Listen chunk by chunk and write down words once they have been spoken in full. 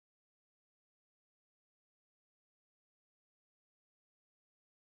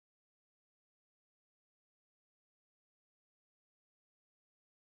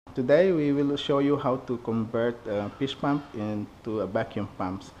Today we will show you how to convert a fish pump into a vacuum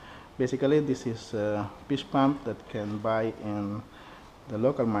pumps. Basically, this is a fish pump that can buy in the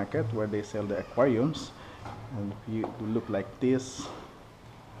local market where they sell the aquariums. And if you look like this,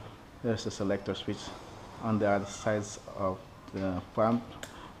 there's a selector switch on the other sides of the pump.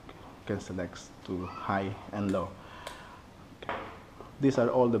 You can select to high and low. These are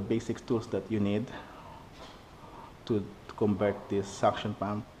all the basic tools that you need to convert this suction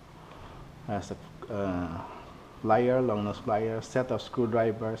pump. As a plier, long nose plier, set of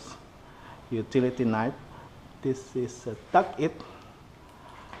screwdrivers, utility knife. This is a tuck it,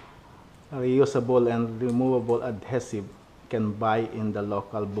 reusable and removable adhesive you can buy in the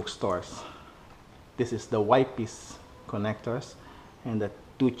local bookstores. This is the Y-piece connectors and the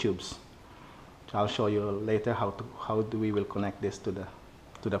two tubes. So I'll show you later how we will connect this to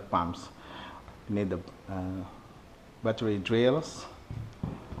the pumps. You need the battery drills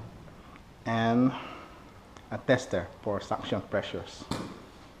and a tester for suction pressures.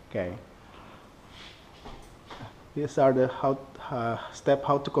 Okay. These are the steps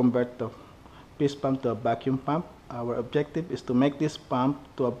how to convert the fish pump to a vacuum pump. Our objective is to make this pump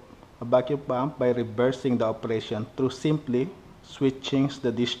to a vacuum pump by reversing the operation through simply switching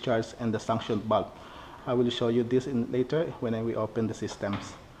the discharge and the suction valve. I will show you this later when we open the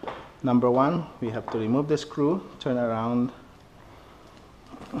systems. Number one, we have to remove the screw, turn around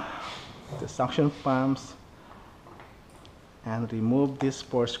the suction pumps, and remove this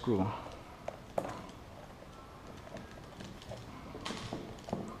 4 screw.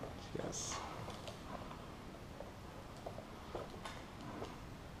 Yes.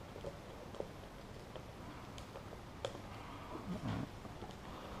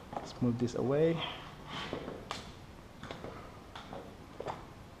 Let's move this away.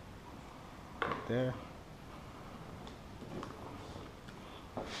 There.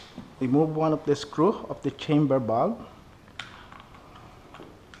 Remove one of the screw of the chamber valve.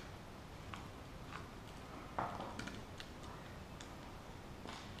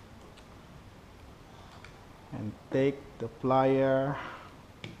 And take the plier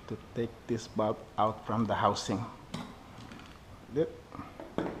to take this valve out from the housing. Okay.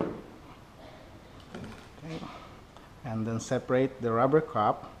 And then separate the rubber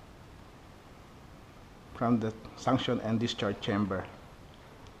cap from the suction and discharge chamber.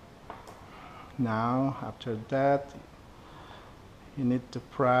 Now, after that, you need to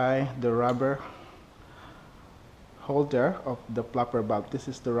pry the rubber holder of the flapper valve. This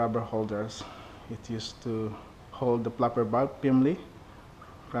is the rubber holders. It used to hold the flapper valve firmly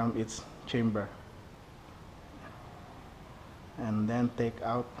from its chamber. And then take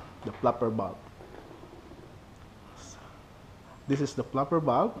out the flapper valve. This is the flapper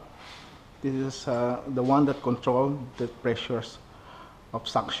valve. This is the one that controls the pressures of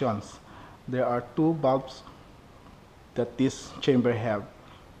suctions. There are 2 valves that this chamber have.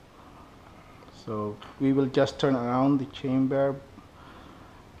 So we will just turn around the chamber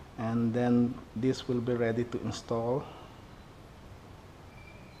and then this will be ready to install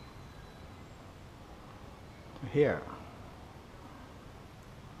here.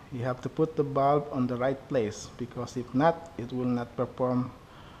 You have to put the valve on the right place because if not, it will not perform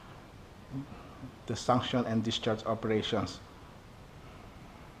the suction and discharge operations.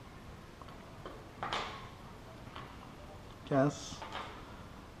 Yes.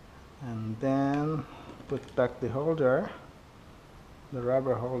 And then put back the holder, the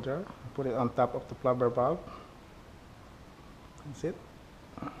rubber holder, put it on top of the flapper valve. That's it.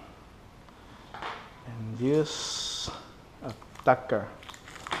 And use a tucker.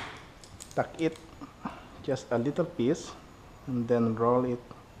 Tuck it just a little piece and then roll it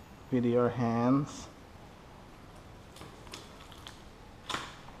with your hands.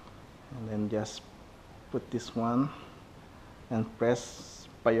 And then just put this one and press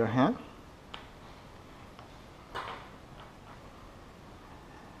by your hand.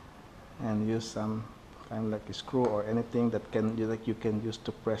 And use some kind of like a screw or anything that you can use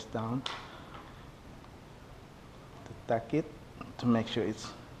to press down to tuck it to make sure it's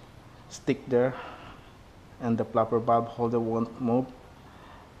stick there and the flapper valve holder won't move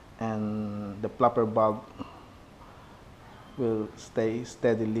and the flapper valve will stay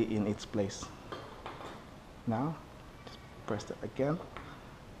steadily in its place. Now just press it again.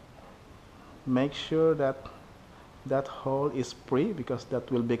 Make sure that that hole is free because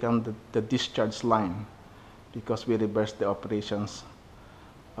that will become the discharge line because we reverse the operations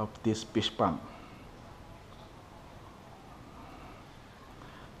of this fish pump.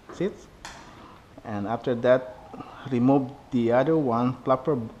 See it? And after that, remove the other one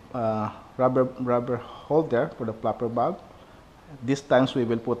flapper rubber holder for the flapper valve This times we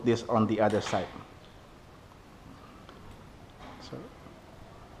will put this on the other side. So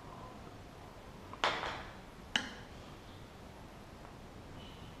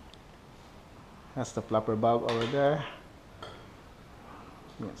that's the flapper valve over there.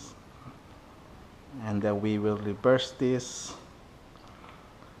 Yes. And then we will reverse this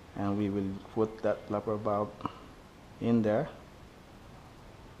and we will put that flapper valve in there.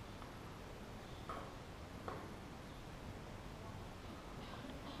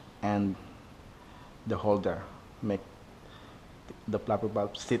 And the holder, make the flapper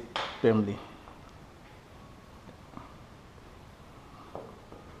valve sit firmly.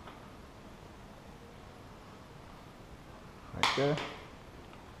 Right there.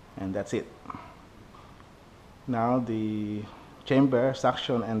 And that's it. Now the chamber,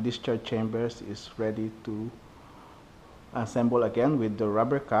 suction and discharge chambers is ready to assemble again with the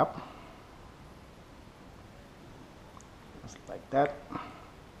rubber cap. Just like that.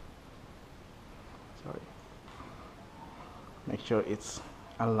 Sorry. Make sure it's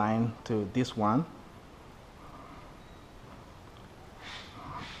aligned to this one.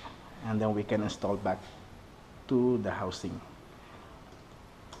 And then we can install back to the housing.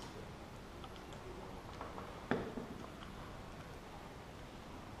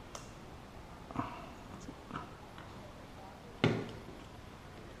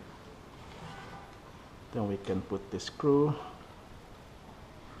 Then we can put the screw.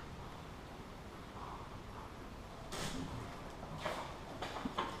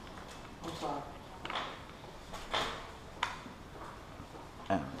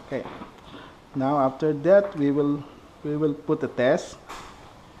 Okay. Now after that we will put a test.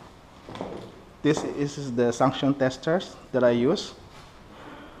 This is the suction testers that I use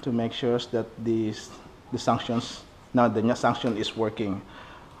to make sure that the suctions, now the suction is working.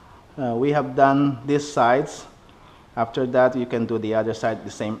 We have done these sides. After that, you can do the other side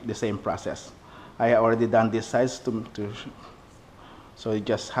the same process. I have already done these sides so you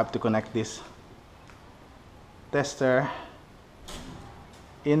just have to connect this tester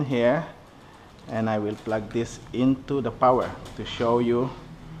in here, and I will plug this into the power to show you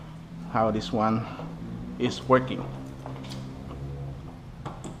how this one is working.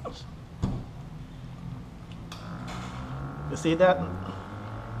 You see that?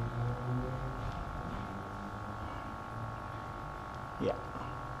 Yeah.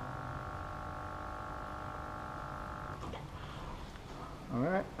 All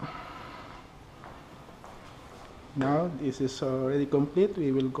right. Now this is already complete.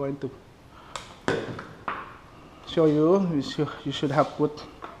 We will going to show you. You should have put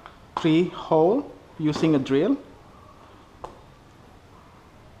 3 holes using a drill.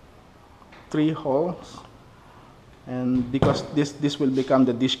 3 holes, and because this will become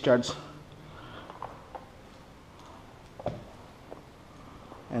the discharge.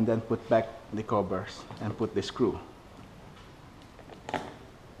 And then put back the covers and put the screw.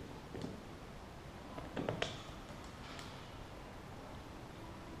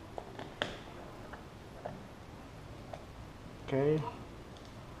 Okay,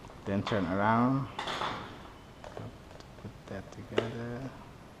 then turn around, put that together.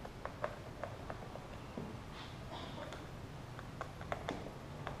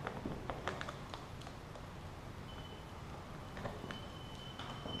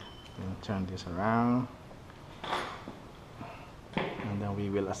 Turn this around, and then we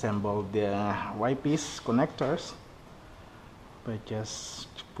will assemble the Y-piece connectors by just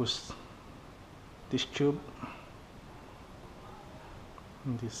push this tube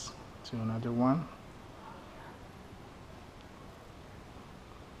and this to another one,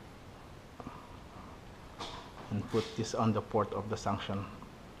 and put this on the port of the suction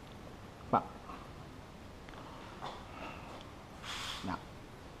pump. Now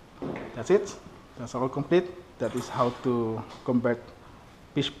that's it. That's all complete. That is how to convert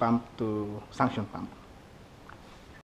fish pump to suction pump.